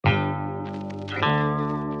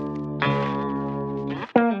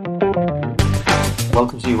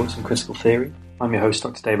Welcome to New Books in Critical Theory. I'm your host,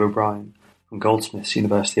 Dr. Dave O'Brien from Goldsmiths,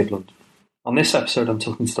 University of London. On this episode, I'm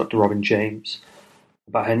talking to Dr. Robin James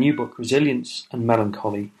about her new book, Resilience and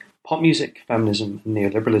Melancholy, Pop Music, Feminism and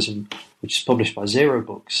Neoliberalism, which is published by Zero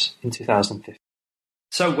Books in 2015.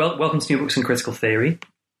 So, welcome to New Books in Critical Theory.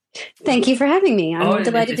 Thank you for having me. I'm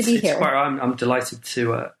delighted to be here. I'm delighted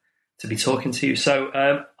to be talking to you.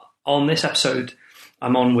 So, on this episode,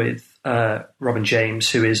 I'm on with Robin James,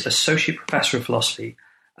 who is Associate Professor of Philosophy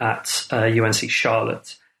at UNC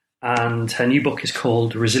Charlotte, and her new book is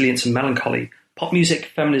called Resilience and Melancholy, Pop Music,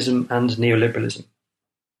 Feminism and Neoliberalism.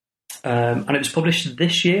 And it was published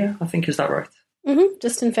this year, I think, is that right? Mm-hmm,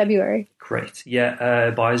 just in February. Great, yeah,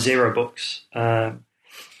 by Zero Books.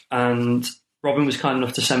 And Robin was kind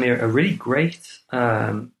enough to send me a really great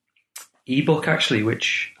ebook, actually,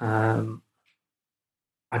 which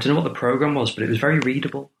I don't know what the program was, but it was very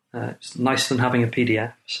readable. It's nicer than having a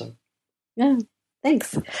PDF. So, yeah,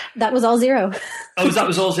 thanks. That was all Zero. That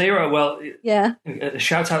was all Zero. Well, yeah. A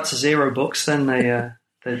shout out to Zero Books. Then they're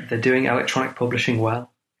doing electronic publishing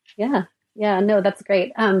well. Yeah. No, that's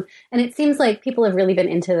great. And it seems like people have really been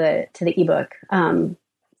into the ebook.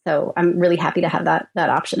 So I'm really happy to have that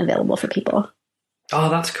option available for people. Oh,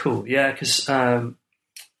 that's cool. Yeah, because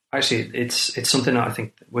actually, it's something that I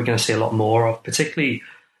think we're going to see a lot more of, particularly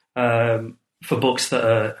for books that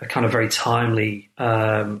are kind of very timely,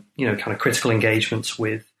 kind of critical engagements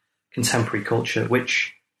with contemporary culture,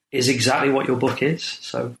 which is exactly what your book is.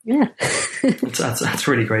 So yeah, that's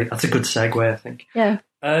really great. That's a good segue, I think. Yeah.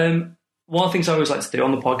 One of the things I always like to do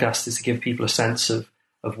on the podcast is to give people a sense of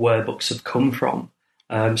where books have come from.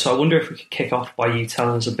 So I wonder if we could kick off by you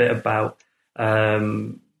telling us a bit about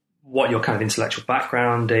what your kind of intellectual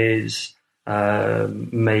background is,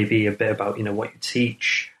 maybe a bit about, what you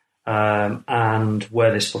teach, and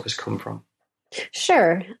where this book has come from.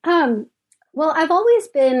 Sure. Well, I've always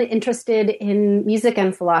been interested in music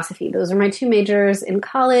and philosophy. Those are my two majors in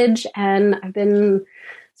college, and I've been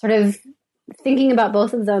sort of thinking about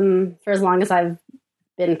both of them for as long as I've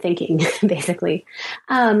been thinking, basically.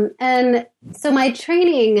 And so my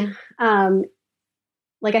training,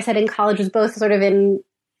 like I said, in college was both sort of in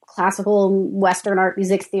classical Western art,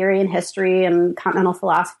 music theory and history and continental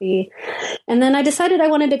philosophy. And then I decided I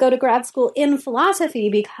wanted to go to grad school in philosophy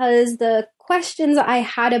because the questions I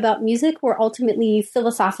had about music were ultimately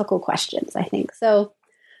philosophical questions, I think. So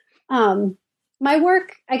my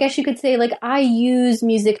work, I guess you could say, like, I use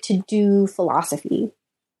music to do philosophy.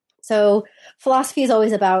 So philosophy is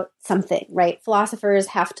always about something, right? Philosophers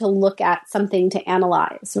have to look at something to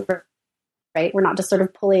analyze, right? We're not just sort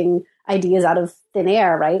of pulling ideas out of thin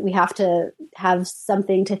air, right? We have to have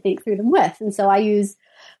something to think through them with. And so I use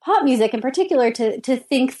pop music in particular to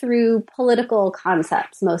think through political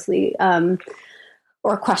concepts mostly,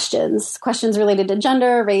 or questions related to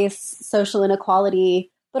gender, race, social inequality,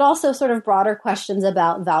 but also sort of broader questions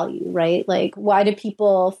about value, right? Like, why do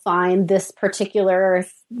people find this particular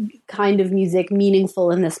kind of music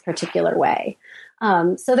meaningful in this particular way?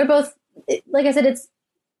 So they're both, like I said, it's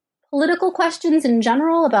political questions in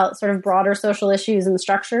general about sort of broader social issues and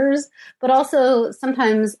structures, but also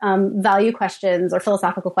sometimes value questions or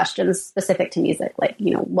philosophical questions specific to music, like,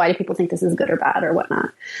 why do people think this is good or bad or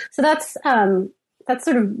whatnot? So that's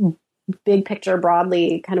sort of big picture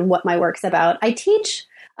broadly kind of what my work's about. I teach,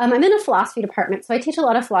 I'm in a philosophy department, so I teach a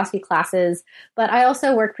lot of philosophy classes, but I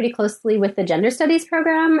also work pretty closely with the gender studies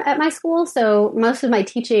program at my school. So most of my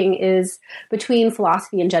teaching is between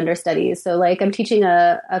philosophy and gender studies. So like I'm teaching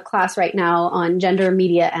a class right now on gender,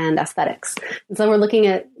 media, and aesthetics. And so we're looking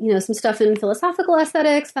at, some stuff in philosophical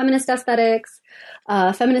aesthetics, feminist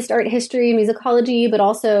art history, musicology, but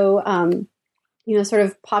also, sort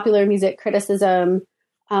of popular music criticism,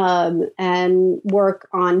 and work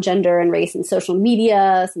on gender and race and social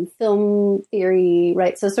media, some film theory,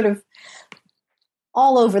 right? So sort of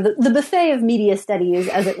all over the buffet of media studies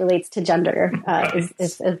as it relates to gender is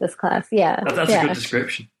this class. Yeah. That's a good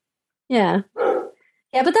description. Yeah.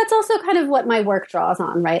 Yeah, but that's also kind of what my work draws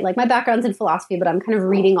on, right? Like my background's in philosophy, but I'm kind of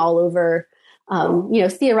reading all over,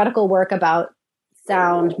 theoretical work about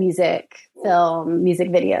sound, music, film, music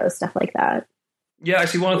videos, stuff like that. Yeah,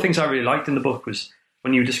 actually, one of the things I really liked in the book was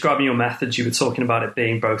when you were describing your methods, you were talking about it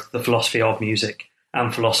being both the philosophy of music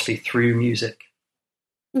and philosophy through music.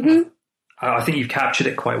 Mm-hmm. I think you've captured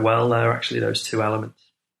it quite well there, actually, those two elements.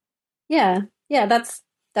 Yeah, that's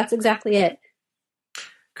exactly it.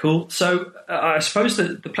 Cool. So I suppose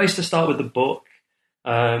the place to start with the book,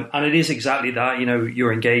 and it is exactly that,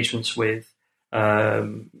 your engagements with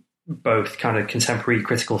both kind of contemporary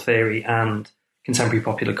critical theory and contemporary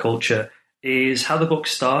popular culture, is how the book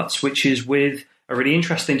starts, which is with a really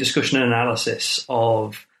interesting discussion and analysis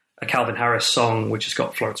of a Calvin Harris song, which has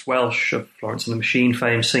got Florence Welch of Florence and the Machine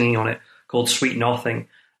fame singing on it, called Sweet Nothing.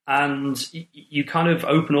 And you kind of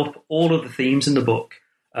open up all of the themes in the book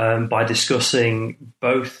by discussing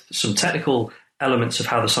both some technical elements of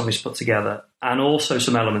how the song is put together and also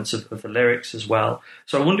some elements of the lyrics as well.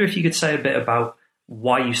 So I wonder if you could say a bit about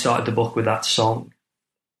why you started the book with that song.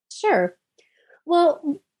 Sure.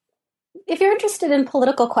 Well, if you're interested in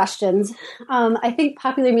political questions, I think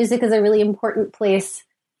popular music is a really important place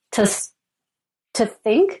to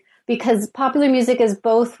think, because popular music is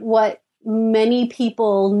both what many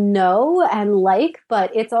people know and like,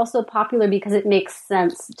 but it's also popular because it makes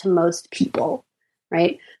sense to most people,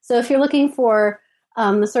 right? So if you're looking for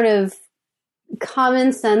a sort of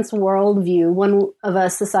common sense worldview, one of a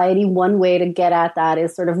society, one way to get at that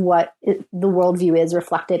is sort of what the worldview is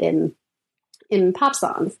reflected in pop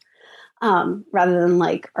songs, rather than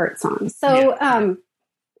like art songs. So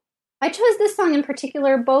I chose this song in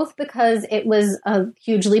particular, both because it was a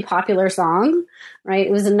hugely popular song, right?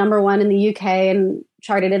 It was a number one in the UK and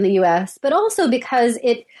charted in the US, but also because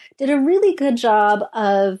it did a really good job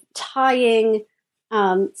of tying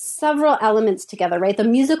several elements together, right? The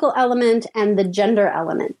musical element and the gender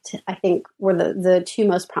element, I think, were the two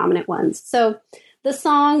most prominent ones. So the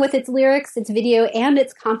song, with its lyrics, its video, and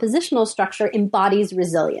its compositional structure, embodies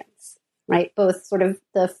resilience, right? Both sort of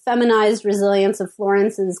the feminized resilience of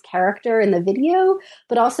Florence's character in the video,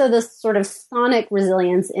 but also the sort of sonic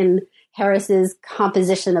resilience in Harris's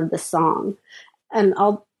composition of the song. And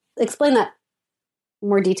I'll explain that in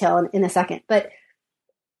more detail in a second. But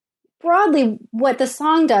broadly, what the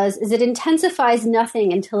song does is it intensifies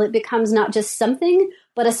nothing until it becomes not just something,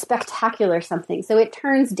 but a spectacular something. So it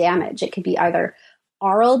turns damage. It could be either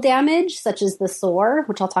aural damage, such as the sore,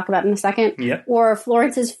 which I'll talk about in a second, or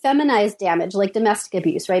Florence's feminized damage, like domestic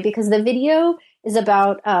abuse, right? Because the video is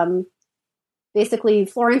about basically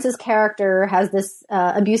Florence's character has this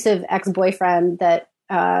abusive ex-boyfriend that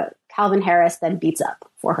Calvin Harris then beats up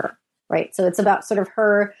for her, right? So it's about sort of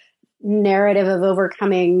her narrative of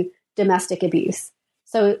overcoming domestic abuse.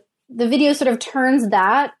 So the video sort of turns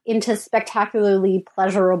that into spectacularly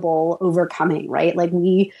pleasurable overcoming, right? Like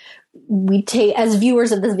we take, as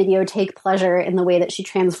viewers of this video, take pleasure in the way that she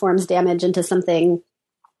transforms damage into something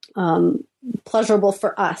pleasurable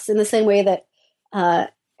for us, in the same way that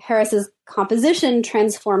Harris's composition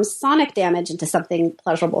transforms sonic damage into something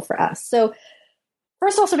pleasurable for us. So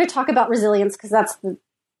first I'll sort of talk about resilience, because that's the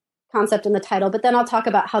concept in the title, but then I'll talk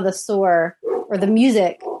about how the score or the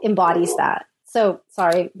music embodies that. So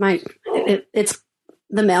sorry, it's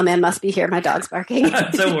the mailman must be here. My dog's barking.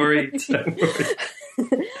 Don't worry. Don't worry.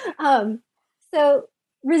 So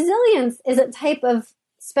resilience is a type of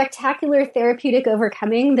spectacular therapeutic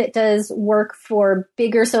overcoming that does work for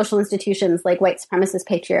bigger social institutions like white supremacist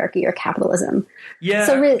patriarchy or capitalism. Yeah.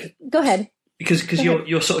 So go ahead. Because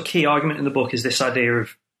your sort of key argument in the book is this idea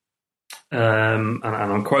of, and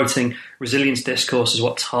I'm quoting, resilience discourse is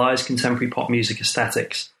what ties contemporary pop music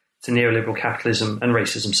aesthetics to neoliberal capitalism and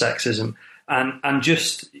racism, sexism. And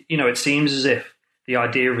just, it seems as if the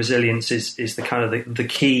idea of resilience is the kind of the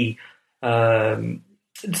key to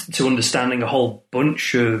understanding a whole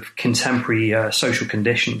bunch of contemporary social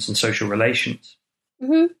conditions and social relations.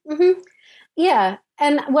 Mm-hmm, mm-hmm. Yeah.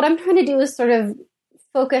 And what I'm trying to do is sort of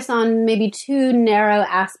focus on maybe two narrow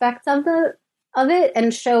aspects of it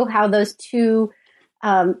and show how those two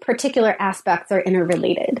particular aspects are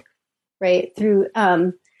interrelated, right? Through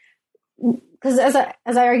because as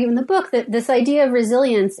I argue in the book, that this idea of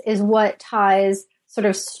resilience is what ties sort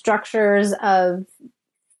of structures of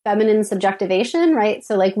feminine subjectivation, right?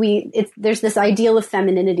 So like there's this ideal of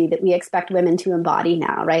femininity that we expect women to embody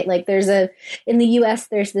now, right? Like in the US,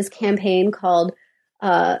 there's this campaign called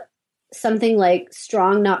something like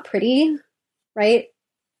strong, not pretty, right?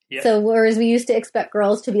 Yeah. So whereas we used to expect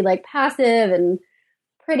girls to be like passive and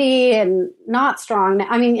pretty and not strong.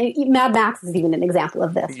 I mean, Mad Max is even an example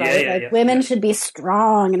of this, right? Women should be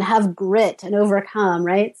strong and have grit and overcome,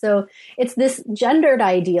 right? So it's this gendered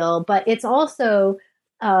ideal, but it's also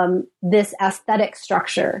this aesthetic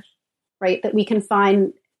structure, right, that we can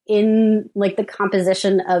find in like the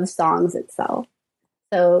composition of songs itself.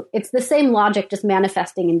 So it's the same logic, just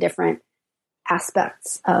manifesting in different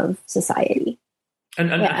aspects of society.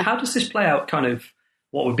 And how does this play out, kind of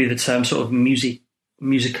what would be the term, sort of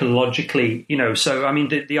musicologically, so I mean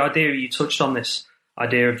the idea, you touched on this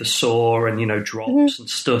idea of the saw and drops and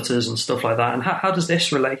stutters and stuff like that, and how does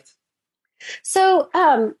this relate? So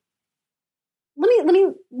let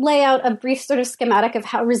me lay out a brief sort of schematic of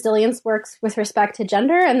how resilience works with respect to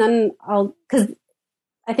gender, and then because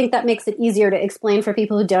I think that makes it easier to explain for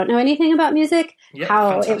people who don't know anything about music,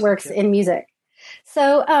 how fantastic. It works in music.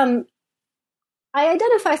 So I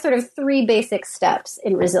identify sort of three basic steps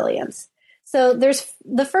in resilience. So there's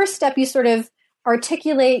the first step, you sort of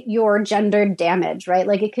articulate your gendered damage, right?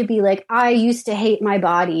 Like it could be like, I used to hate my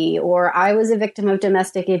body, or I was a victim of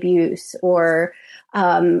domestic abuse, or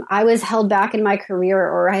I was held back in my career,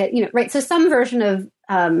 or I, right? So some version of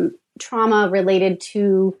trauma related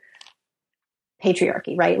to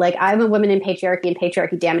patriarchy, right? Like I'm a woman in patriarchy and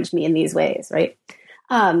patriarchy damaged me in these ways, right?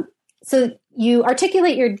 So you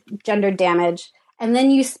articulate your gendered damage and then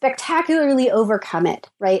you spectacularly overcome it,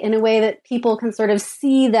 right? In a way that people can sort of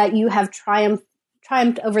see that you have triumphed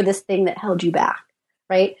over this thing that held you back,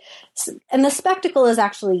 right? And the spectacle is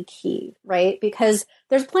actually key, right? Because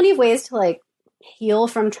there's plenty of ways to like heal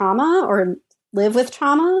from trauma or live with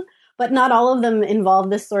trauma, but not all of them involve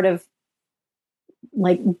this sort of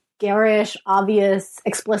like garish, obvious,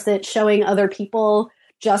 explicit showing other people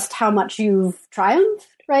just how much you've triumphed,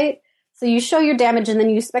 right? So you show your damage and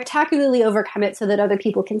then you spectacularly overcome it so that other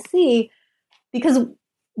people can see, because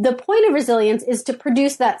the point of resilience is to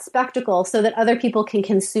produce that spectacle so that other people can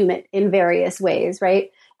consume it in various ways,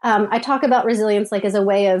 right? I talk about resilience like as a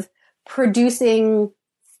way of producing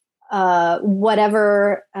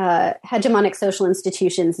whatever hegemonic social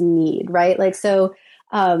institutions need, right? Like, so,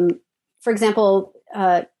 for example,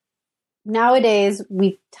 nowadays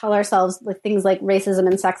we tell ourselves like things like racism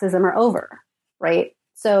and sexism are over, right?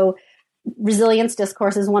 So resilience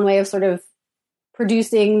discourse is one way of sort of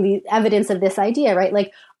producing the evidence of this idea, right?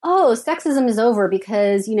 Like, oh, sexism is over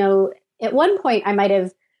because, at one point I might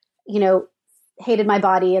have, hated my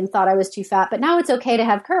body and thought I was too fat, but now it's okay to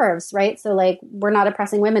have curves, right? So like, we're not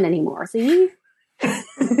oppressing women anymore. See?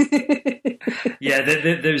 Yeah,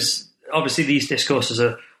 there's obviously these discourses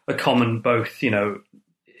are common both,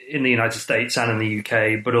 in the United States and in the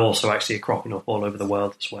UK, but also actually cropping up all over the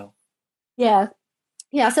world as well. Yeah.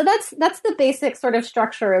 Yeah, so that's the basic sort of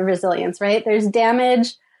structure of resilience, right? There's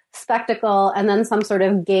damage, spectacle, and then some sort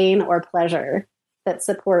of gain or pleasure that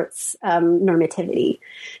supports normativity.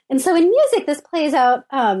 And so in music, this plays out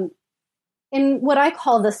in what I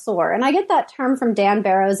call the soar. And I get that term from Dan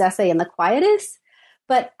Barrow's essay in The Quietus,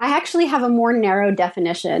 but I actually have a more narrow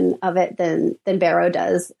definition of it than Barrow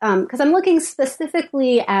does, because I'm looking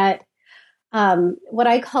specifically at what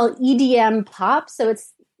I call EDM pop. So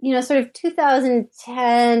it's sort of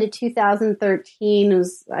 2010 to 2013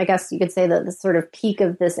 was, I guess you could say, the sort of peak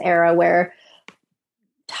of this era where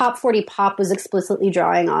top 40 pop was explicitly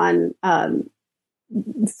drawing on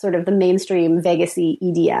sort of the mainstream Vegas-y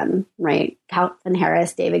EDM, right? Calvin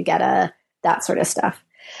Harris, David Guetta, that sort of stuff.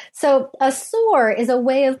 So a soar is a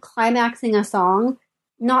way of climaxing a song,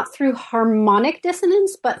 not through harmonic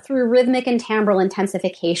dissonance, but through rhythmic and timbral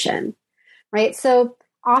intensification, right? So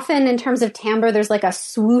often in terms of timbre, there's like a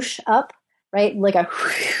swoosh up, right? Like a,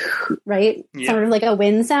 right? Yeah. Sort of like a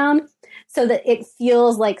wind sound so that it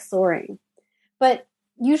feels like soaring. But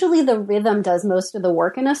usually the rhythm does most of the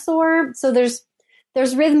work in a soar. So there's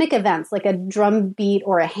rhythmic events like a drum beat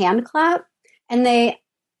or a hand clap, and they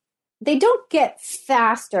don't get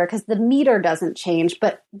faster because the meter doesn't change,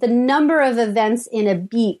 but the number of events in a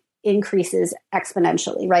beat increases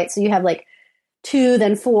exponentially, right? So you have like 2,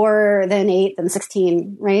 then 4, then 8, then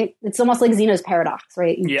 16, right? It's almost like Zeno's paradox,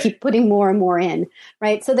 right? You keep putting more and more in,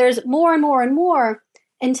 right? So there's more and more and more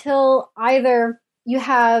until either you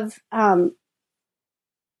have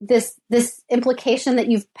this implication that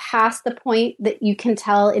you've passed the point that you can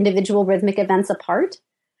tell individual rhythmic events apart,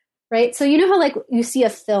 right? So how like you see a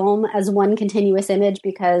film as one continuous image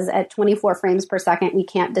because at 24 frames per second, we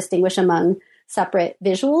can't distinguish among separate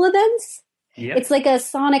visual events? Yep. It's like a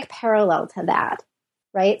sonic parallel to that,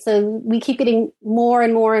 right? So we keep getting more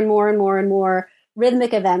and more and more and more and more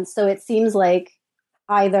rhythmic events. So it seems like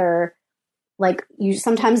either like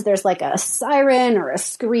sometimes there's like a siren or a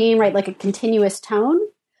scream, right? Like a continuous tone,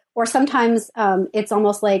 or sometimes it's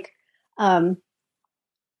almost like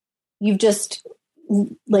you've just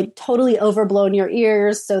like totally overblown your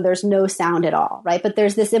ears. So there's no sound at all, right? But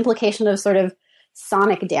there's this implication of sort of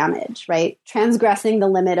sonic damage, right? Transgressing the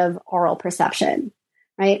limit of aural perception,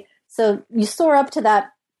 right? So you soar up to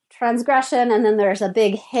that transgression and then there's a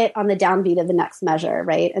big hit on the downbeat of the next measure,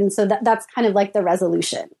 right? And so that's kind of like the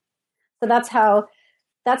resolution. So that's how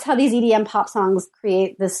these EDM pop songs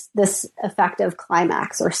create this effect of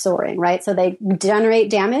climax or soaring, right? So they generate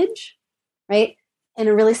damage, right? In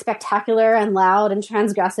a really spectacular and loud and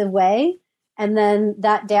transgressive way. And then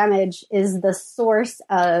that damage is the source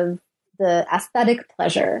of the aesthetic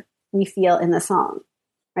pleasure we feel in the song,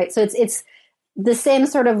 right? So it's the same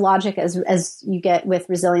sort of logic as you get with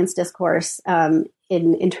resilience discourse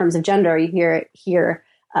in terms of gender. You hear it here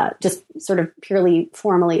just sort of purely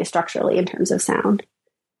formally, structurally in terms of sound.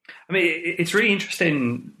 I mean, it's really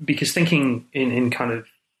interesting because thinking in kind of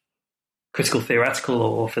critical theoretical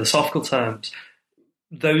or philosophical terms,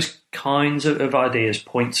 those kinds of ideas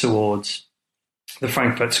point towards the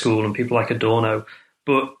Frankfurt School and people like Adorno.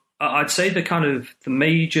 But I'd say the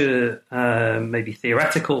major, maybe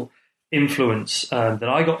theoretical influence that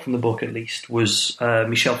I got from the book, at least, was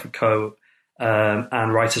Michel Foucault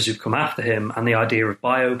and writers who've come after him, and the idea of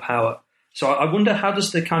biopower. So I wonder, how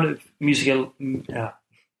does the kind of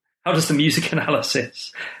how does the music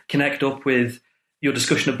analysis connect up with your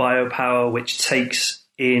discussion of biopower, which takes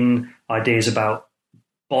in ideas about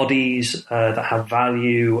bodies that have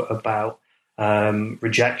value, about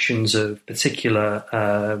rejections of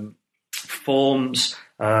particular forms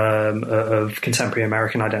of contemporary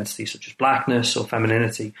American identity, such as blackness or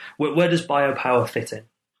femininity? Where does biopower fit in?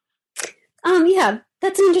 Yeah,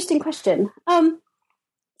 that's an interesting question. So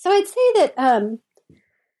I'd say that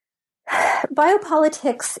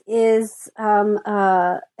biopolitics is,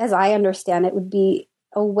 as I understand it, would be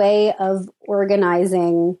a way of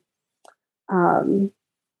organizing.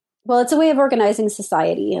 It's a way of organizing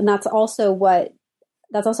society, and that's also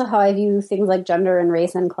how I view things like gender and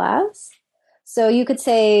race and class. So you could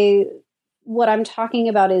say what I'm talking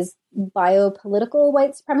about is biopolitical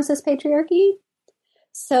white supremacist patriarchy.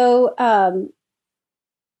 So,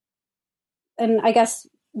 and I guess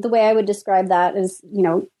the way I would describe that is,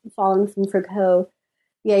 following from Foucault,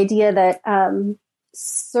 the idea that let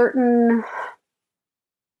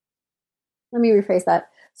me rephrase that.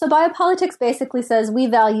 So biopolitics basically says we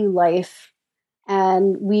value life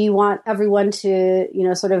and we want everyone to,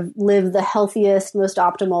 sort of live the healthiest, most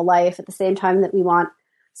optimal life at the same time that we want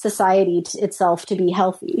society itself to be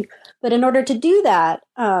healthy. But in order to do that,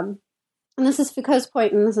 and this is Foucault's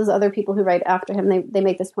point, and this is other people who write after him, they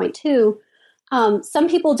make this point too, some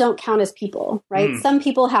people don't count as people, right? Some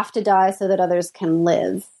people have to die so that others can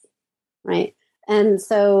live, right? And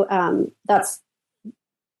so that's,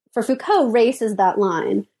 for Foucault, race is that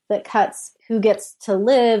line that cuts who gets to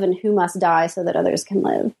live and who must die so that others can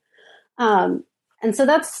live. And so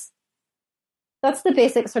that's the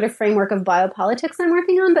basic sort of framework of biopolitics I'm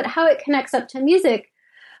working on. But how it connects up to music,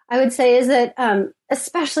 I would say, is that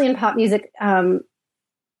especially in pop music from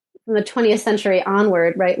the 20th century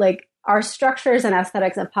onward, right? Like our structures and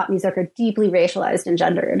aesthetics of pop music are deeply racialized and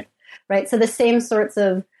gendered, right? So the same sorts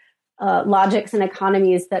of logics and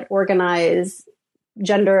economies that organize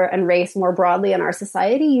gender and race more broadly in our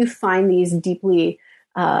society, you find these deeply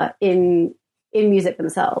in music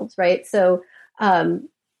themselves, right? So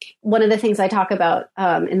one of the things I talk about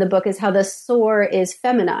in the book is how the sore is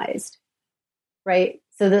feminized, right?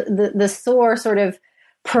 So the sore sort of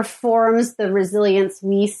performs the resilience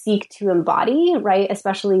we seek to embody, right?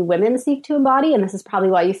 Especially women seek to embody. And this is probably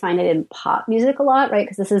why you find it in pop music a lot, right?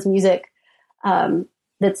 Because this is music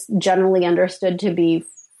that's generally understood to be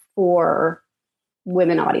for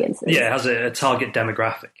women audiences. Yeah, it has a target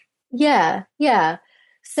demographic. Yeah.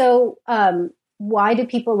 So why do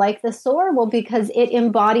people like the sore? Well, because it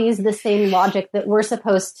embodies the same logic that we're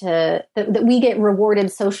supposed to, that we get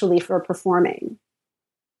rewarded socially for performing,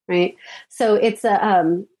 right? So it's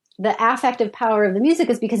the affective power of the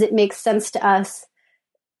music is because it makes sense to us,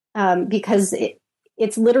 because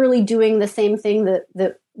it's literally doing the same thing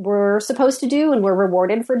that we're supposed to do and we're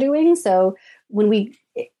rewarded for doing. So when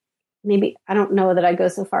maybe, I don't know that I'd go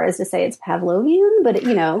so far as to say it's Pavlovian, but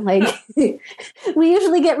we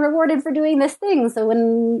usually get rewarded for doing this thing. So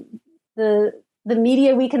when the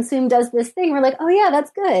media we consume does this thing, we're like, oh yeah, that's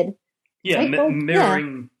good. Yeah, right?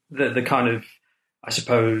 mirroring the kind of, I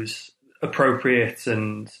suppose, appropriate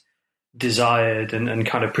and desired and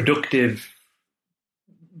kind of productive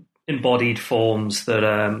embodied forms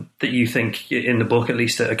that you think in the book, at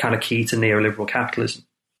least, are kind of key to neoliberal capitalism.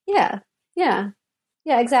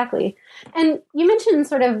 Yeah, exactly. And you mentioned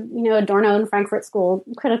sort of, Adorno and Frankfurt School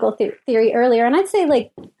critical theory earlier. And I'd say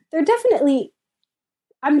they're definitely,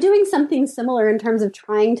 I'm doing something similar in terms of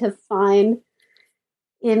trying to find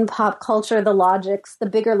in pop culture the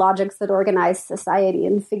bigger logics that organize society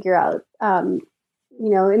and figure out,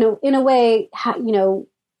 in a way,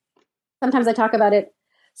 sometimes I talk about it.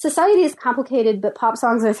 Society is complicated, but pop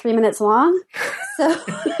songs are 3 minutes long.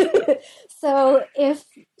 So if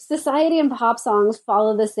society and pop songs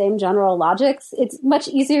follow the same general logics, it's much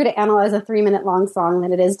easier to analyze a 3-minute long song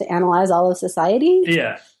than it is to analyze all of society.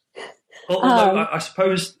 Yeah. Although I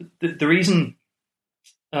suppose the reason,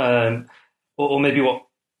 or maybe what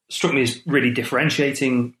struck me as really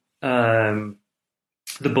differentiating the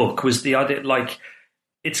the book was the idea, like,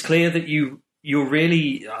 it's clear that you're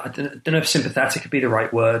really, I don't know if sympathetic would be the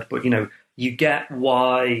right word, but, you get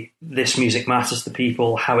why this music matters to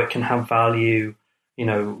people, how it can have value,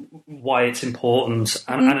 why it's important.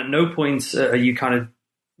 And at no point are you kind of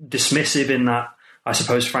dismissive in that, I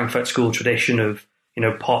suppose, Frankfurt School tradition of,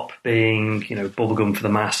 pop being, bubblegum for the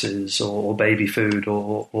masses or baby food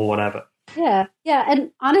or whatever. Yeah. And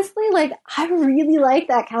honestly, like, I really like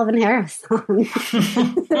that Calvin Harris song,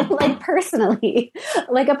 like, personally,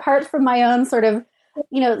 like, apart from my own sort of,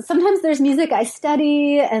 sometimes there's music I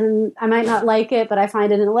study and I might not like it, but I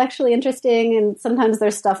find it intellectually interesting. And sometimes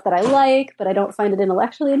there's stuff that I like, but I don't find it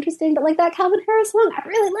intellectually interesting. But like that Calvin Harris song, I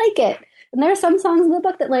really like it. And there are some songs in the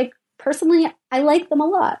book that, like, personally, I like them a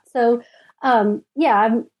lot. So,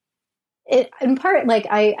 in part, like,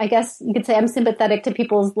 I guess you could say I'm sympathetic to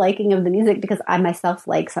people's liking of the music because I myself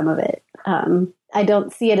like some of it. I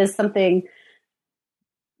don't see it as something,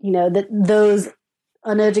 that those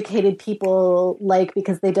uneducated people like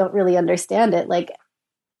because they don't really understand it. Like,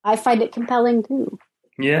 I find it compelling too.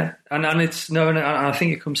 Yeah, and I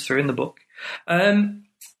think it comes through in the book. I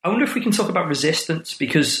wonder if we can talk about resistance,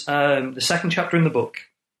 because the second chapter in the book,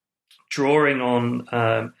 drawing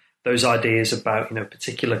on those ideas about,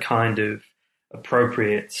 particular kind of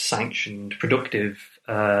appropriate, sanctioned, productive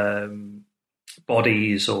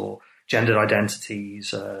bodies or gendered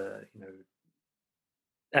identities,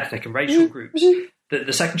 ethnic and racial groups.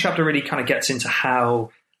 The second chapter really kind of gets into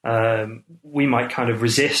how we might kind of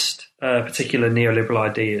resist particular neoliberal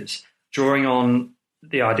ideas, drawing on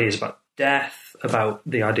the ideas about death, about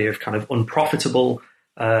the idea of kind of unprofitable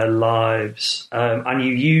lives. And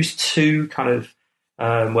you use two kind of,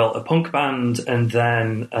 a punk band, and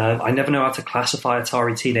then I never know how to classify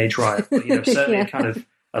Atari Teenage Riot, but certainly kind of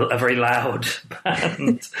a very loud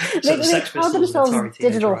band. So they call themselves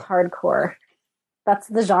digital hardcore. That's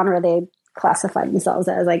the genre they classify themselves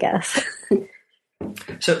as, I guess.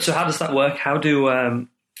 So how does that work? How do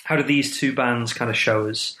these two bands kind of show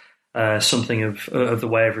us something of the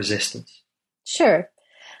way of resistance? Sure.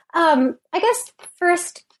 I guess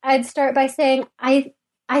first I'd start by saying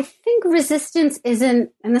I think resistance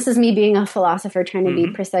isn't, and this is me being a philosopher trying to be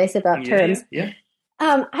precise about terms. Yeah.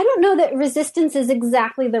 I don't know that resistance is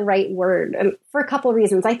exactly the right word, for a couple of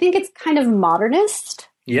reasons. I think it's kind of modernist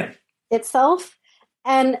itself.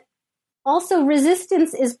 And also,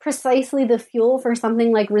 resistance is precisely the fuel for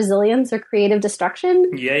something like resilience or creative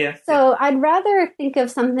destruction. Yeah. So I'd rather think of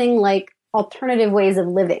something like alternative ways of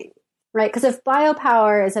living, right? Because if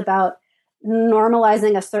biopower is about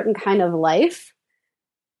normalizing a certain kind of life,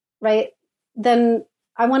 right, then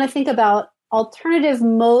I want to think about alternative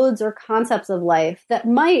modes or concepts of life that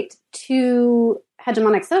might, to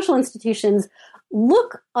hegemonic social institutions,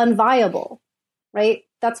 look unviable, right?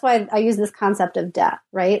 That's why I use this concept of death,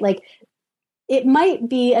 right? Like, it might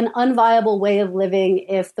be an unviable way of living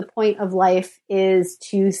if the point of life is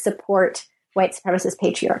to support white supremacist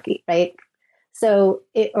patriarchy, right? So,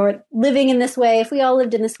 or living in this way, if we all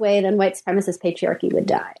lived in this way, then white supremacist patriarchy would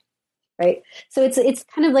die, right? So it's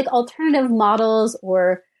kind of like alternative models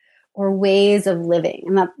or ways of living,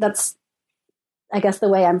 and that's I guess the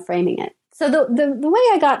way I'm framing it. So the way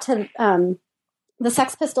I got to the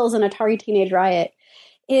Sex Pistols and Atari Teenage Riot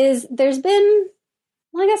is there's been,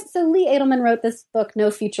 well, I guess, so Lee Edelman wrote this book,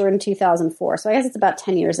 No Future, in 2004. So I guess it's about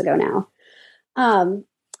 10 years ago now.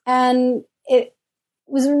 And it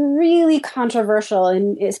was really controversial,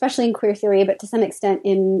 especially in queer theory, but to some extent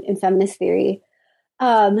in feminist theory.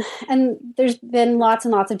 And there's been lots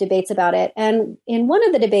and lots of debates about it. And in one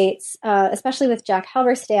of the debates, especially with Jack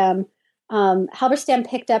Halberstam, Halberstam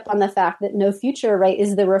picked up on the fact that No Future, right,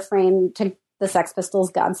 is the refrain to the Sex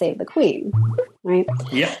Pistols' God Save the Queen, right?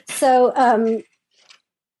 Yeah. So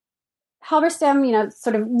Halberstam,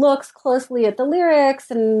 sort of looks closely at the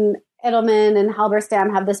lyrics, and Edelman and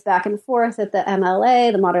Halberstam have this back and forth at the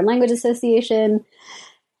MLA, the Modern Language Association,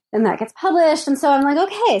 and that gets published. And so I'm like,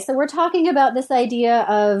 okay, so we're talking about this idea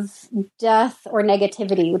of death or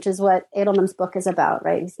negativity, which is what Edelman's book is about,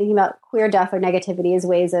 right? He's thinking about queer death or negativity as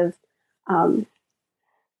ways of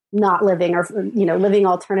not living, or, living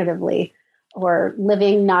alternatively, or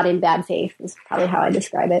living not in bad faith is probably how I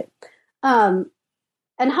describe it.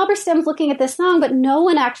 And Halberstam's looking at this song, but no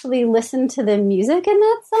one actually listened to the music in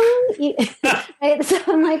that song. Right? So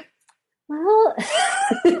I'm like, well,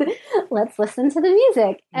 let's listen to the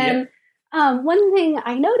music. And one thing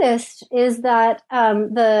I noticed is that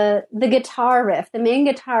the guitar riff, the main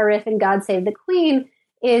guitar riff in God Save the Queen,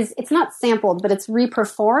 it's not sampled, but it's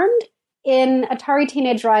reperformed in Atari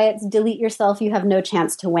Teenage Riot's Delete Yourself, You Have No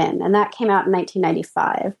Chance to Win. And that came out in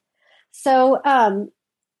 1995. So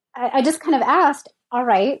I just kind of asked, all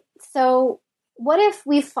right, so what if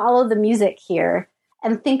we follow the music here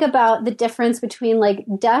and think about the difference between like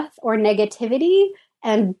death or negativity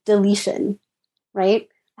and deletion, right?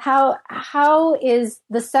 How is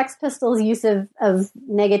the Sex Pistols' use of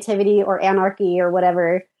negativity or anarchy or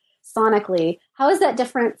whatever sonically, how is that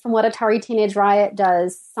different from what Atari Teenage Riot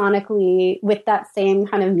does sonically with that same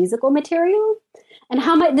kind of musical material? And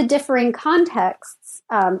how might the differing contexts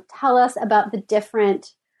tell us about the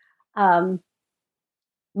different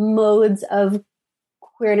modes of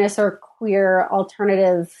queerness or queer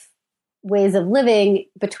alternative ways of living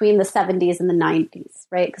between the 70s and the 90s,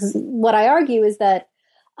 right? Because what I argue is that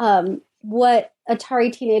what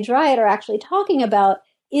Atari Teenage Riot are actually talking about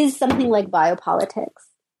is something like biopolitics,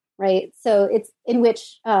 right? So it's in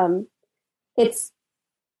which it's,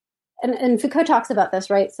 and Foucault talks about this,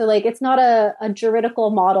 right? So like it's not a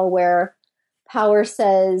juridical model where power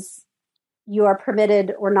says you are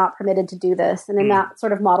permitted or not permitted to do this. And in that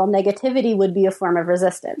sort of model, negativity would be a form of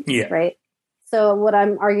resistance, right? So what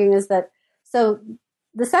I'm arguing is that, so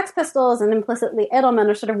the Sex Pistols and implicitly Edelman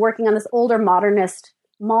are sort of working on this older modernist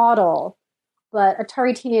model, but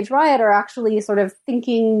Atari Teenage Riot are actually sort of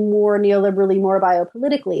thinking more neoliberally, more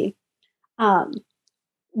biopolitically,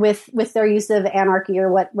 with their use of anarchy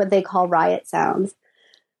or what they call riot sounds.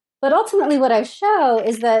 But ultimately what I show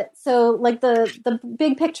is that, so like the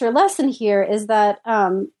big picture lesson here is that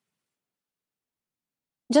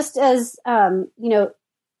just as, you know,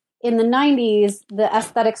 in the 90s, the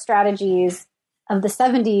aesthetic strategies of the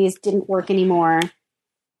 70s didn't work anymore.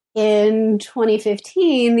 In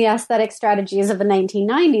 2015, the aesthetic strategies of the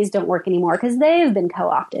 1990s don't work anymore because they've been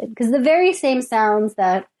co-opted. Because the very same sounds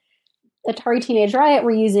that Atari Teenage Riot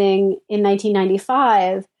were using in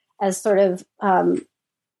 1995 as sort of,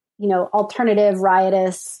 you know, alternative,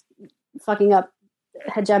 riotous, fucking up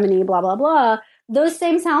hegemony, blah, blah, blah. Those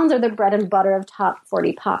same sounds are the bread and butter of top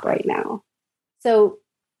 40 pop right now. So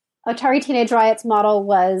Atari Teenage Riot's model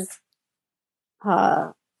was,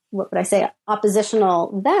 what would I say,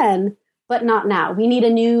 oppositional then, but not now. We need a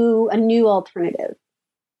new alternative.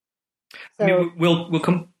 So, I mean, we'll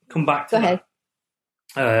come back to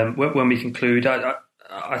that when we conclude.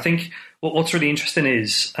 I think what's really interesting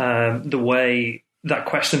is the way that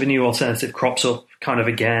question of a new alternative crops up kind of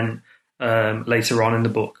again later on in the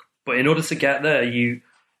book. But in order to get there,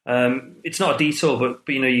 it's not a detour,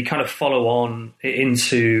 but you know, you kind of follow on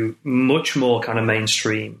into much more kind of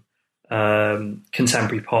mainstream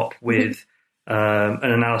contemporary pop with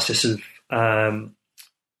an analysis of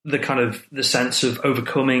the kind of the sense of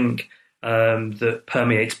overcoming that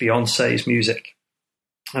permeates Beyonce's music.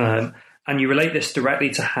 And you relate this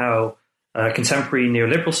directly to how contemporary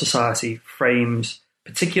neoliberal society frames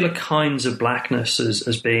particular kinds of blackness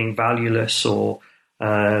as being valueless or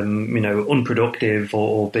you know, unproductive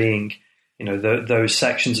or being, you know, those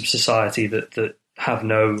sections of society that have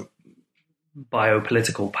no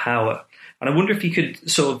biopolitical power. And I wonder if you could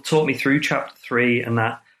sort of talk me through chapter 3 and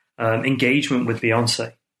that engagement with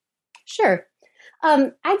Beyonce. Sure.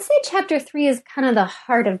 I'd say chapter 3 is kind of the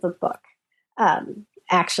heart of the book.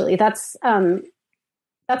 Actually, that's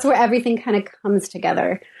where everything kind of comes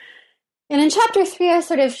together. And in chapter 3, I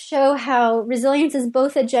sort of show how resilience is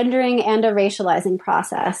both a gendering and a racializing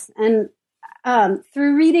process. And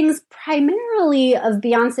through readings primarily of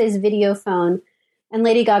Beyonce's Videophone and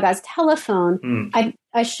Lady Gaga's Telephone,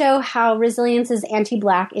 I show how resilience is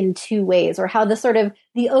anti-Black in two ways, or how the sort of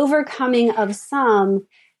the overcoming of some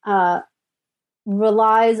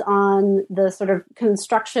relies on the sort of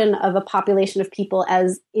construction of a population of people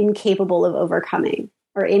as incapable of overcoming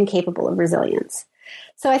or incapable of resilience.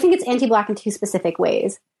 So I think it's anti-Black in two specific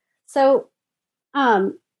ways. So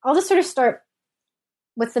I'll just sort of start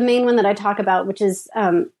with the main one that I talk about, which is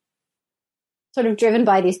sort of driven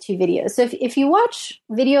by these two videos. So if you watch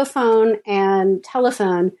Videophone and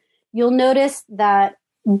Telephone, you'll notice that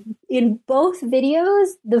in both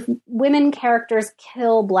videos, the women characters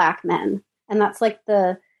kill Black men. And that's like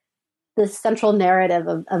the central narrative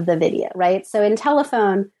of the video, right? So in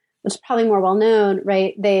Telephone, which is probably more well known,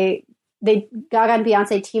 right, they Gaga and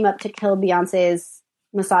Beyonce team up to kill Beyonce's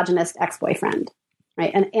misogynist ex-boyfriend,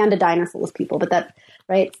 right? And a diner full of people. But that,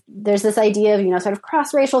 right, there's this idea of, you know, sort of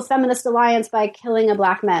cross-racial feminist alliance by killing a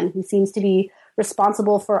Black man who seems to be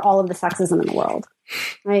responsible for all of the sexism in the world,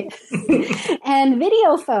 right? And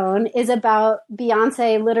Videophone is about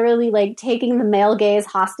Beyonce literally like taking the male gaze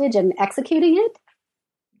hostage and executing it,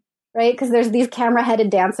 right? Because there's these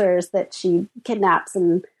camera-headed dancers that she kidnaps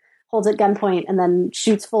and holds at gunpoint and then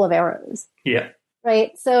shoots full of arrows. Yeah.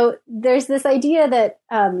 Right. So there's this idea that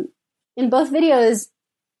in both videos,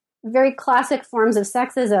 very classic forms of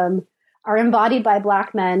sexism are embodied by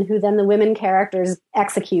Black men who then the women characters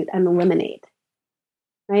execute and eliminate.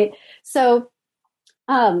 Right? So,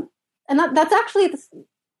 and that's actually,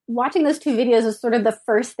 watching those two videos is sort of the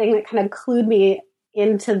first thing that kind of clued me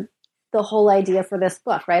into the whole idea for this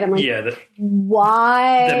book, right? I'm like,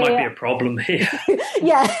 why? There might be a problem here.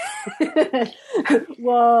 Yeah.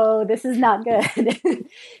 Whoa, this is not good.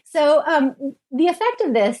 So the effect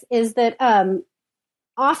of this is that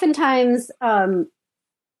oftentimes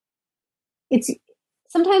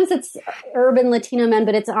sometimes it's urban Latino men,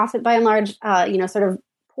 but it's often by and large, sort of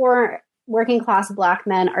poor working class Black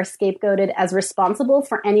men are scapegoated as responsible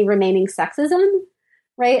for any remaining sexism,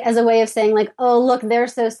 right? As a way of saying like, oh, look, they're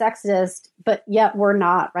so sexist, but yet we're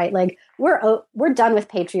not, right? Like we're done with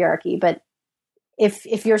patriarchy, but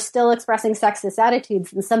if you're still expressing sexist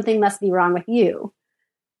attitudes, then something must be wrong with you,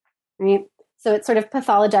 right? So it sort of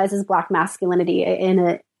pathologizes Black masculinity in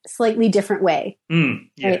a slightly different way,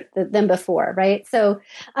 right, than before, right? So,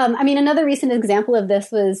 another recent example of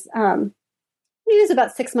this was, it was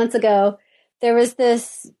about 6 months ago. There was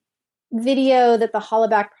this video that the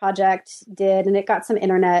Hollaback Project did, and it got some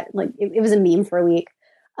internet, like it was a meme for a week,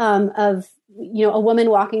 of a woman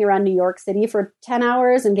walking around New York City for 10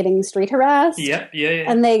 hours and getting street harassed. Yeah.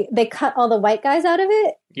 And they cut all the white guys out of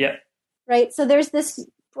it. Yeah. Right. So there's this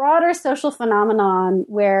broader social phenomenon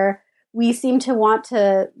where we seem to want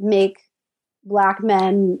to make Black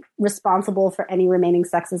men responsible for any remaining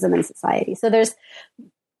sexism in society. So there's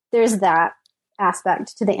that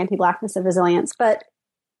aspect to the anti-Blackness of resilience, but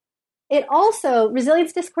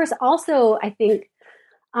resilience discourse also, I think,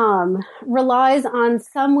 relies on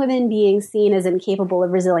some women being seen as incapable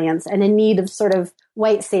of resilience and in need of sort of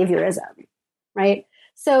white saviorism, right?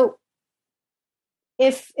 So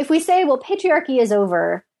if we say, well, patriarchy is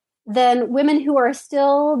over, then women who are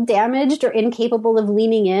still damaged or incapable of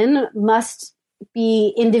leaning in must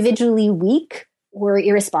be individually weak or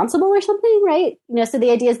irresponsible or something, right? So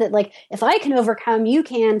the idea is that like, if I can overcome, you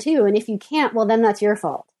can too. And if you can't, well, then that's your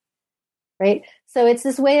fault, right? So it's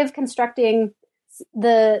this way of constructing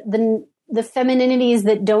the femininities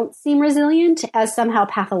that don't seem resilient as somehow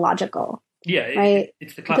pathological. Yeah, right?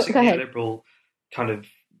 It's the classic neoliberal kind of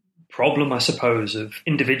problem, I suppose, of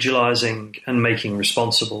individualizing and making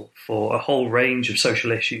responsible for a whole range of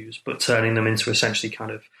social issues, but turning them into essentially kind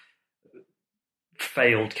of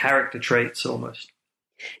failed character traits almost.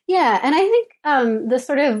 Yeah, and I think the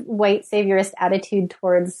sort of white saviorist attitude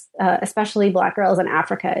towards especially Black girls in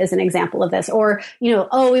Africa is an example of this. Or,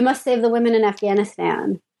 we must save the women in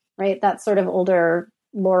Afghanistan, right? That sort of older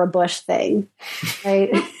Laura Bush thing,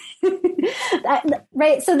 right?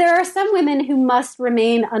 Right. So there are some women who must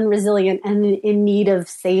remain unresilient and in need of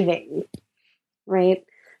saving, right?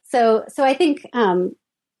 So I think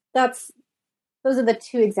those are the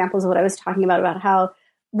two examples of what I was talking about how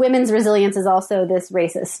women's resilience is also this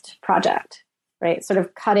racist project, right? Sort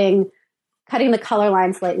of cutting the color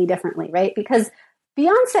line slightly differently, right? Because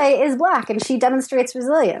Beyonce is Black and she demonstrates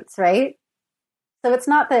resilience, right? So it's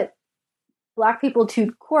not that Black people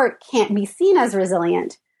to court can't be seen as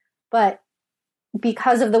resilient, but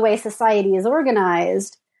because of the way society is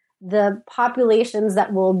organized, the populations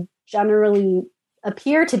that will generally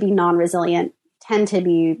appear to be non-resilient tend to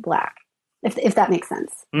be Black, if that makes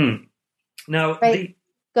sense. Now, right?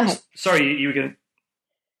 Go ahead. Sorry, you were going to...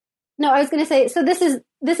 No, I was going to say, so this is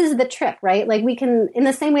the trick, right? Like we can, in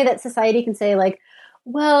the same way that society can say like,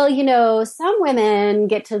 well, some women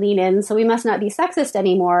get to lean in, so we must not be sexist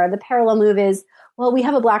anymore. The parallel move is, well, we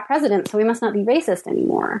have a Black president, so we must not be racist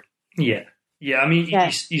anymore. Yeah. I mean,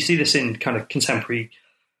 you see this in kind of contemporary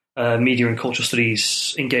media and cultural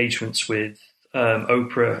studies engagements with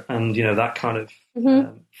Oprah and, that kind of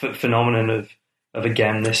phenomenon of,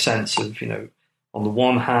 again, this sense of, on the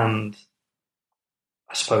one hand,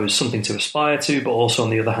 I suppose something to aspire to, but also on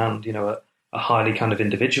the other hand, a highly kind of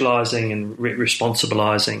individualizing and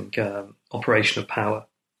responsibilizing operation of power.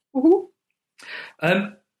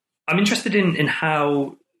 I'm interested in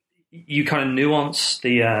how you kind of nuance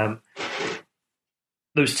the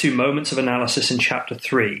those two moments of analysis in chapter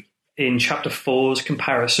 3. In chapter 4's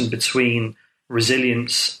comparison between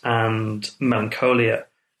resilience and melancholia,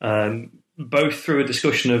 both through a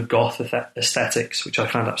discussion of goth aesthetics, which I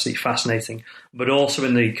found absolutely fascinating, but also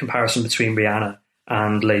in the comparison between Rihanna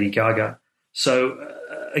and Lady Gaga. So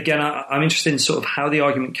again, I'm interested in sort of how the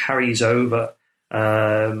argument carries over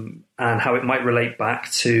and how it might relate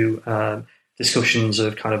back to discussions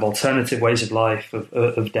of kind of alternative ways of life,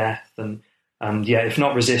 of death, and if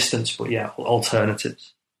not resistance, but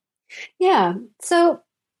alternatives. Yeah. So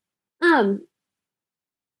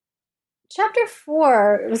chapter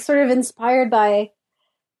 4 was sort of inspired by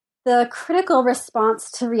the critical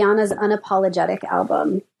response to Rihanna's Unapologetic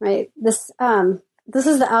album, right? This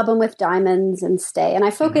is the album with Diamonds and Stay, and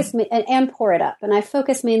I focus and Pour It Up, and I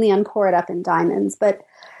focus mainly on Pour It Up and Diamonds. But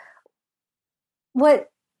what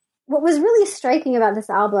was really striking about this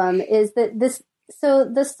album is that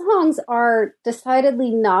the songs are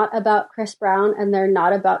decidedly not about Chris Brown, and they're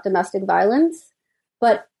not about domestic violence,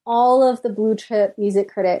 but all of the blue chip music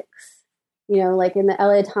critics, like in the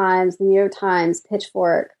LA Times, the New York Times,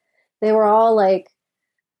 Pitchfork, they were all like,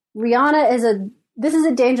 this is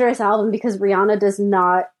a dangerous album because Rihanna does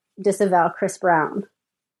not disavow Chris Brown,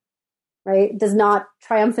 right? Does not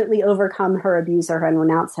triumphantly overcome her abuser and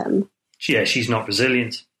renounce him. Yeah, she's not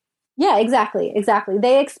resilient. Yeah, exactly.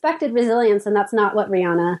 They expected resilience, and that's not what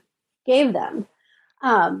Rihanna gave them.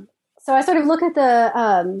 So I sort of look at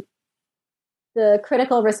the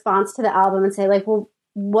critical response to the album and say, like, well,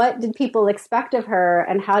 what did people expect of her,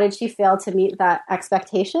 and how did she fail to meet that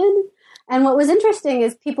expectation? And what was interesting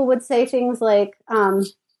is people would say things like,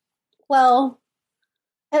 well,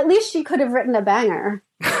 at least she could have written a banger,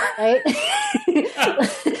 right?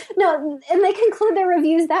 No, and they conclude their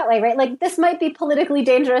reviews that way, right? Like, this might be politically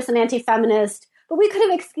dangerous and anti-feminist, but we could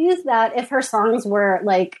have excused that if her songs were,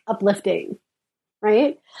 like, uplifting,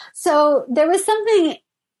 right? So there was something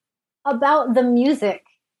about the music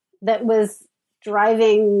that was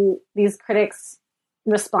driving these critics'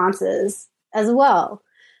 responses as well.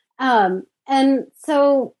 And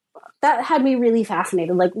so that had me really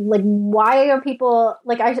fascinated. Like why are people,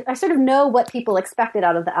 like, I sort of know what people expected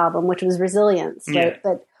out of the album, which was resilience, right?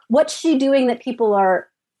 But what's she doing that people are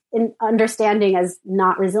understanding as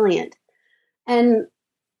not resilient? And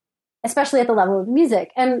especially at the level of the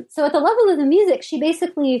music. And so at the level of the music, she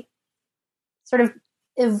basically sort of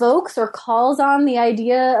evokes or calls on the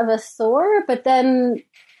idea of a soar, but then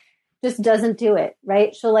just doesn't do it,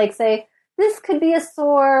 right? She'll like say, this could be a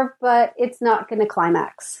soar, but it's not going to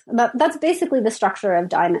climax. That's basically the structure of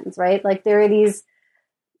Diamonds, right? Like, there are these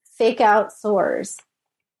fake out soars,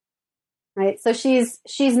 right? So she's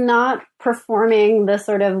not performing the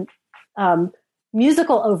sort of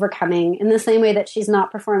musical overcoming in the same way that she's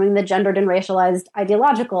not performing the gendered and racialized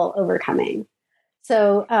ideological overcoming.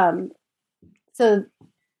 So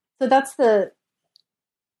that's the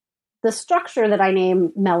structure that I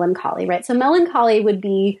name melancholy, right? So melancholy would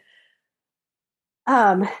be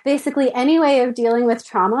basically any way of dealing with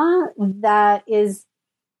trauma that is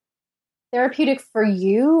therapeutic for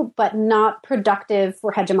you, but not productive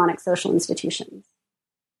for hegemonic social institutions,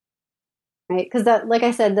 right? Because that, like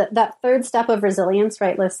I said, that third step of resilience,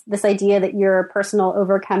 right? This idea that your personal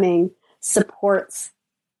overcoming supports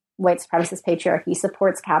white supremacist patriarchy,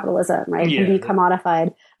 supports capitalism, right? Can be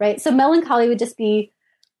commodified, right? So melancholy would just be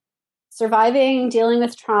surviving, dealing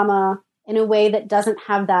with trauma in a way that doesn't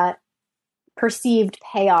have that perceived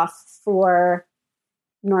payoff for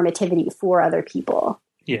normativity for other people.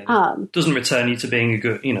 Yeah. Doesn't return you to being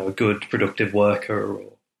a good productive worker or.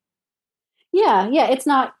 Yeah. It's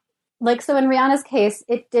not like, so in Rihanna's case,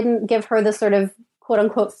 it didn't give her the sort of quote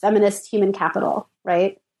unquote feminist human capital,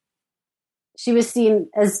 right? She was seen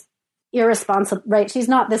as irresponsible, right? She's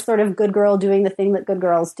not this sort of good girl doing the thing that good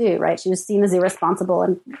girls do, right? She was seen as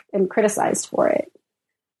irresponsible and criticized for it.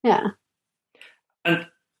 Yeah. And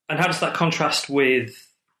how does that contrast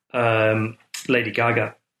with Lady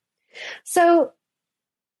Gaga? So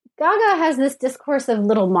Gaga has this discourse of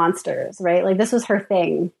little monsters, right? Like, this was her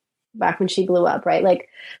thing back when she blew up, right? Like,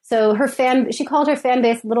 so she called her fan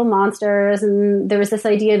base little monsters, and there was this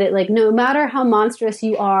idea that, like, no matter how monstrous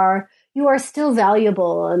you are still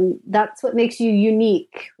valuable, and that's what makes you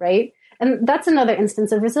unique, right? And that's another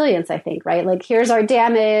instance of resilience, I think, right? Like, here's our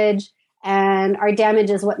damage, and our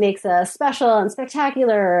damage is what makes us special and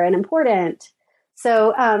spectacular and important.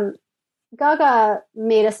 So Gaga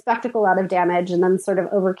made a spectacle out of damage and then sort of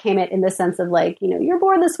overcame it in the sense of, like, you're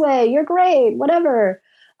born this way, you're great, whatever.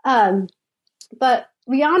 But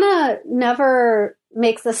Rihanna never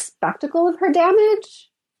makes a spectacle of her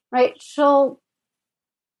damage, right?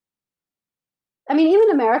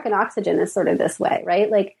 Even American Oxygen is sort of this way,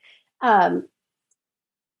 right? Like,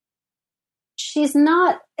 she's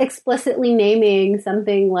not explicitly naming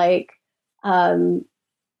something like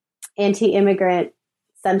anti-immigrant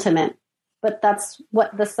sentiment, but that's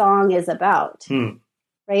what the song is about,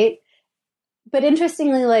 right? But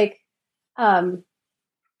interestingly, like, the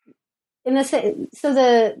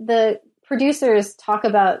producers talk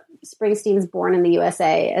about Springsteen's Born in the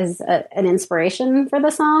USA as an inspiration for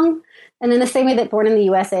the song. And in the same way that Born in the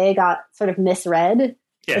USA got sort of misread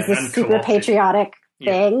as this super patriotic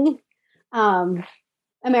thing,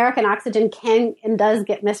 American Oxygen can and does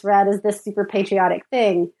get misread as this super patriotic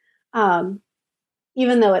thing.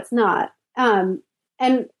 even though it's not. And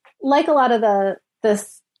like a lot of the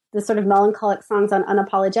sort of melancholic songs on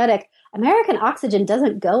Unapologetic, American Oxygen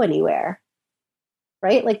doesn't go anywhere,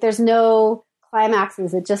 right? Like there's no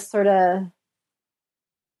climaxes. It just sort of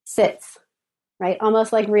sits, right?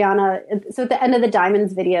 Almost like Rihanna. So at the end of the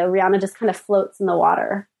Diamonds video, Rihanna just kind of floats in the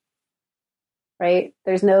water, right?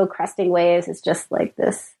 There's no cresting waves. It's just like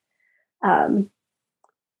this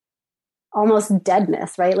almost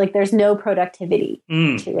deadness, right? Like there's no productivity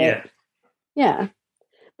to it. Yeah.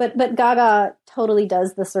 But Gaga totally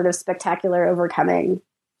does the sort of spectacular overcoming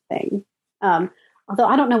thing. Although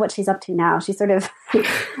I don't know what she's up to now. She sort of,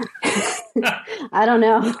 I don't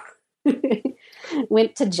know,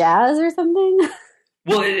 went to jazz or something.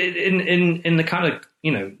 Well, in the kind of,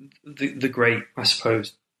 the great, I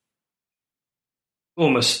suppose,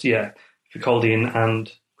 almost, Foucauldian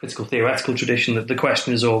and critical theoretical tradition, that the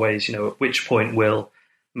question is always, at which point will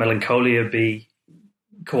melancholia be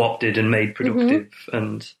co-opted and made productive,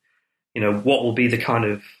 and what will be the kind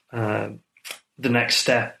of the next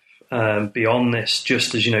step beyond this,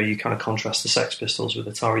 just as you kind of contrast the Sex Pistols with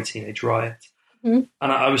Atari Teenage Riot. And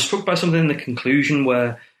I was struck by something in the conclusion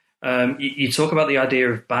where you talk about the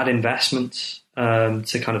idea of bad investments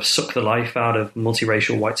to kind of suck the life out of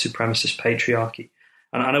multiracial white supremacist patriarchy,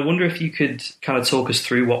 and I wonder if you could kind of talk us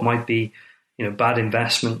through what might be bad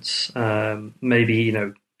investments, maybe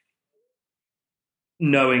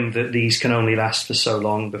knowing that these can only last for so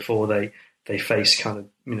long before they face kind of,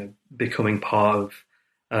 becoming part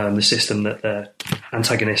of the system that they're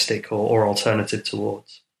antagonistic or alternative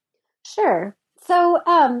towards. Sure. So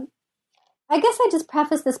I guess I just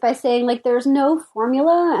preface this by saying, like, there's no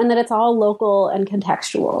formula and that it's all local and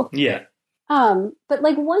contextual. Yeah. But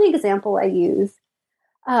like one example I use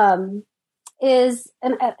is,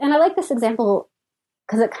 and I like this example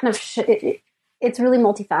because it kind of, it's really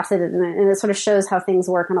multifaceted and it sort of shows how things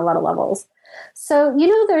work on a lot of levels. So,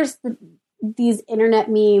 there's these internet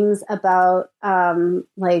memes about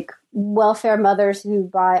like welfare mothers who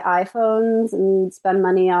buy iPhones and spend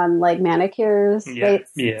money on like manicures, right?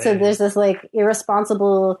 So there's this like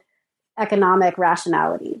irresponsible economic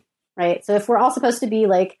rationality, right? So if we're all supposed to be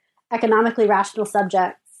like economically rational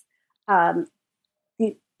subjects,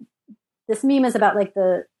 this meme is about like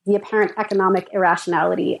the apparent economic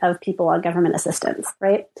irrationality of people on government assistance,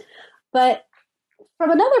 right? But from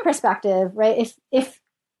another perspective, right, if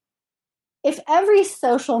every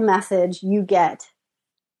social message you get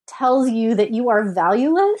tells you that you are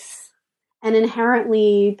valueless and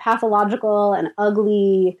inherently pathological and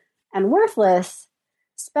ugly and worthless,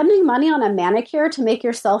 spending money on a manicure to make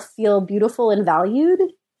yourself feel beautiful and valued,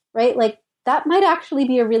 right? Like that might actually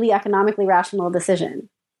be a really economically rational decision,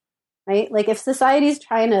 right? Like if society's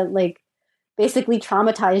trying to like basically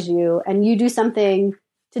traumatize you and you do something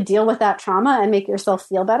to deal with that trauma and make yourself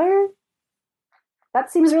feel better,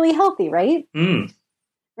 that seems really healthy, right?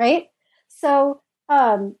 Right? So,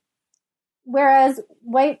 whereas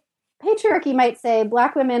white patriarchy might say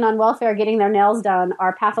Black women on welfare getting their nails done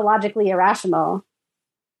are pathologically irrational,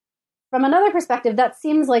 from another perspective, that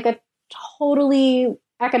seems like a totally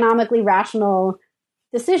economically rational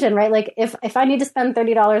decision, right? Like if I need to spend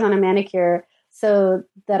 $30 on a manicure so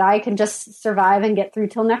that I can just survive and get through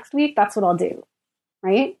till next week, that's what I'll do,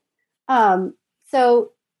 right?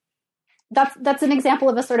 So that's an example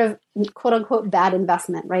of a sort of quote unquote bad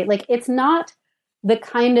investment, right? Like it's not the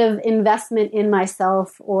kind of investment in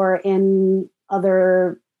myself or in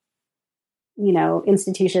other,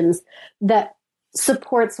 institutions that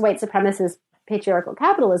supports white supremacist patriarchal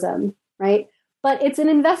capitalism, right? But it's an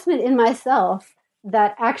investment in myself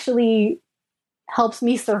that actually helps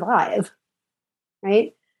me survive,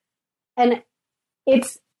 right? And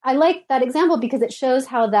I like that example because it shows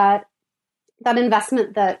how that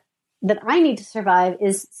investment that I need to survive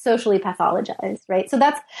is socially pathologized, right? So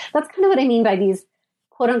that's kind of what I mean by these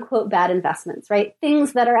quote unquote bad investments, right?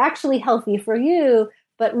 Things that are actually healthy for you,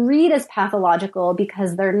 but read as pathological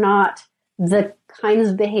because they're not the kinds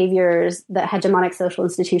of behaviors that hegemonic social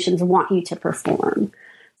institutions want you to perform.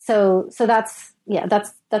 So that's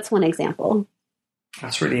one example.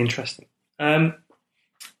 That's really interesting. Where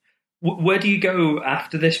do you go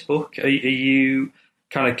after this book? Are you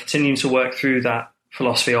kind of continuing to work through that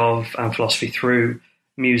philosophy of and philosophy through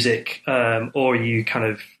music, or are you kind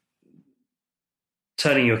of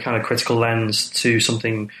turning your kind of critical lens to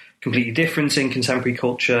something completely different in contemporary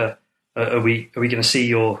culture? Are we going to see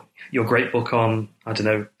your great book on, I don't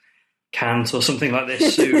know, Kant or something like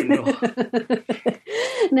this soon?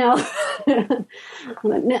 No,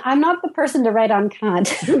 I'm not the person to write on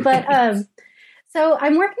Kant, but so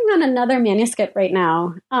I'm working on another manuscript right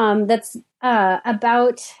now that's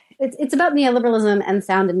about it's about neoliberalism and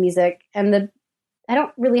sound and music, and I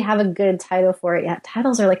don't really have a good title for it yet.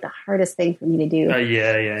 Titles are like the hardest thing for me to do.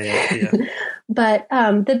 Yeah. But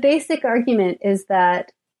the basic argument is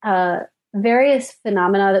that various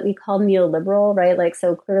phenomena that we call neoliberal, right? Like,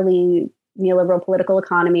 so clearly neoliberal political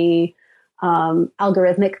economy,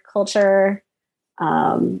 algorithmic culture,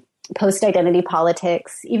 post-identity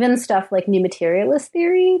politics, even stuff like new materialist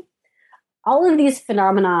theory, all of these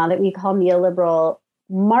phenomena that we call neoliberal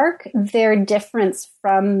mark their difference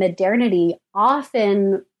from modernity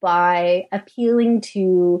often by appealing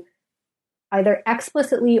to either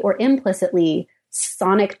explicitly or implicitly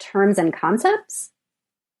sonic terms and concepts,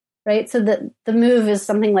 right? So that the move is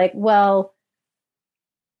something like, well,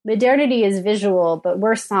 modernity is visual, but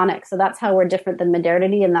we're sonic, so that's how we're different than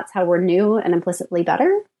modernity, and that's how we're new and implicitly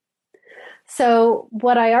better. So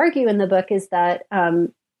what I argue in the book is that,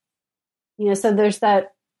 so there's the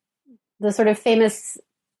sort of famous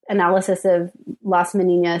analysis of Las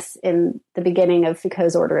Meninas in the beginning of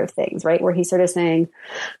Foucault's Order of Things, right? Where he's sort of saying,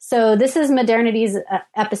 so this is modernity's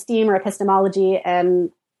episteme or epistemology,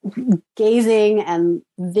 and gazing and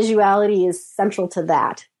visuality is central to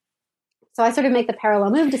that. So I sort of make the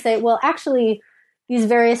parallel move to say, well, actually, these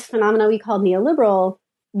various phenomena we call neoliberal,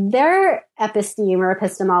 their episteme or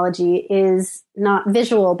epistemology is not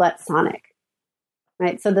visual, but sonic,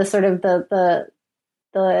 right? So the sort of the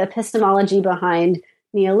epistemology behind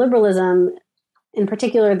neoliberalism, in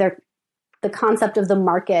particular, the concept of the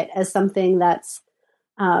market as something that's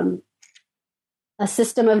a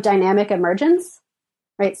system of dynamic emergence,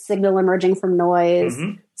 right? Signal emerging from noise,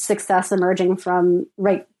 success emerging from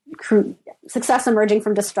success emerging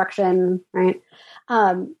from destruction, right?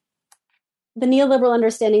 The neoliberal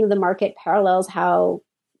understanding of the market parallels how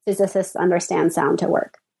physicists understand sound to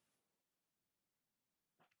work.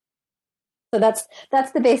 So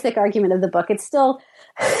that's the basic argument of the book. It's still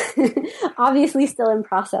obviously still in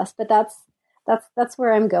process, but that's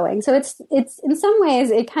where I'm going. So it's in some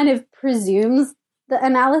ways it kind of presumes the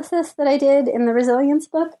analysis that I did in the resilience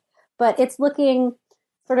book, but it's looking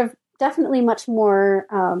sort of definitely much more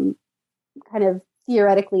kind of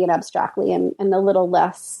theoretically and abstractly, and a little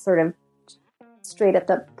less sort of straight at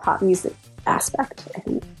the pop music aspect, I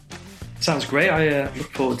think. Sounds great. I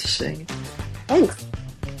look forward to seeing it. Thanks.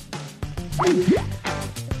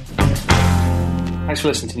 Thanks for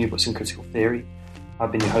listening to New Books in Critical Theory.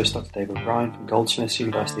 I've been your host, Dr. David O'Brien from Goldsmiths,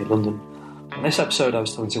 University of London. On this episode, I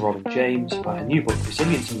was talking to Robin James about her new book,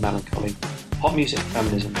 Resilience and Melancholy, Pop Music,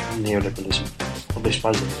 Feminism and Neoliberalism, published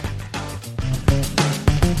by Zillow.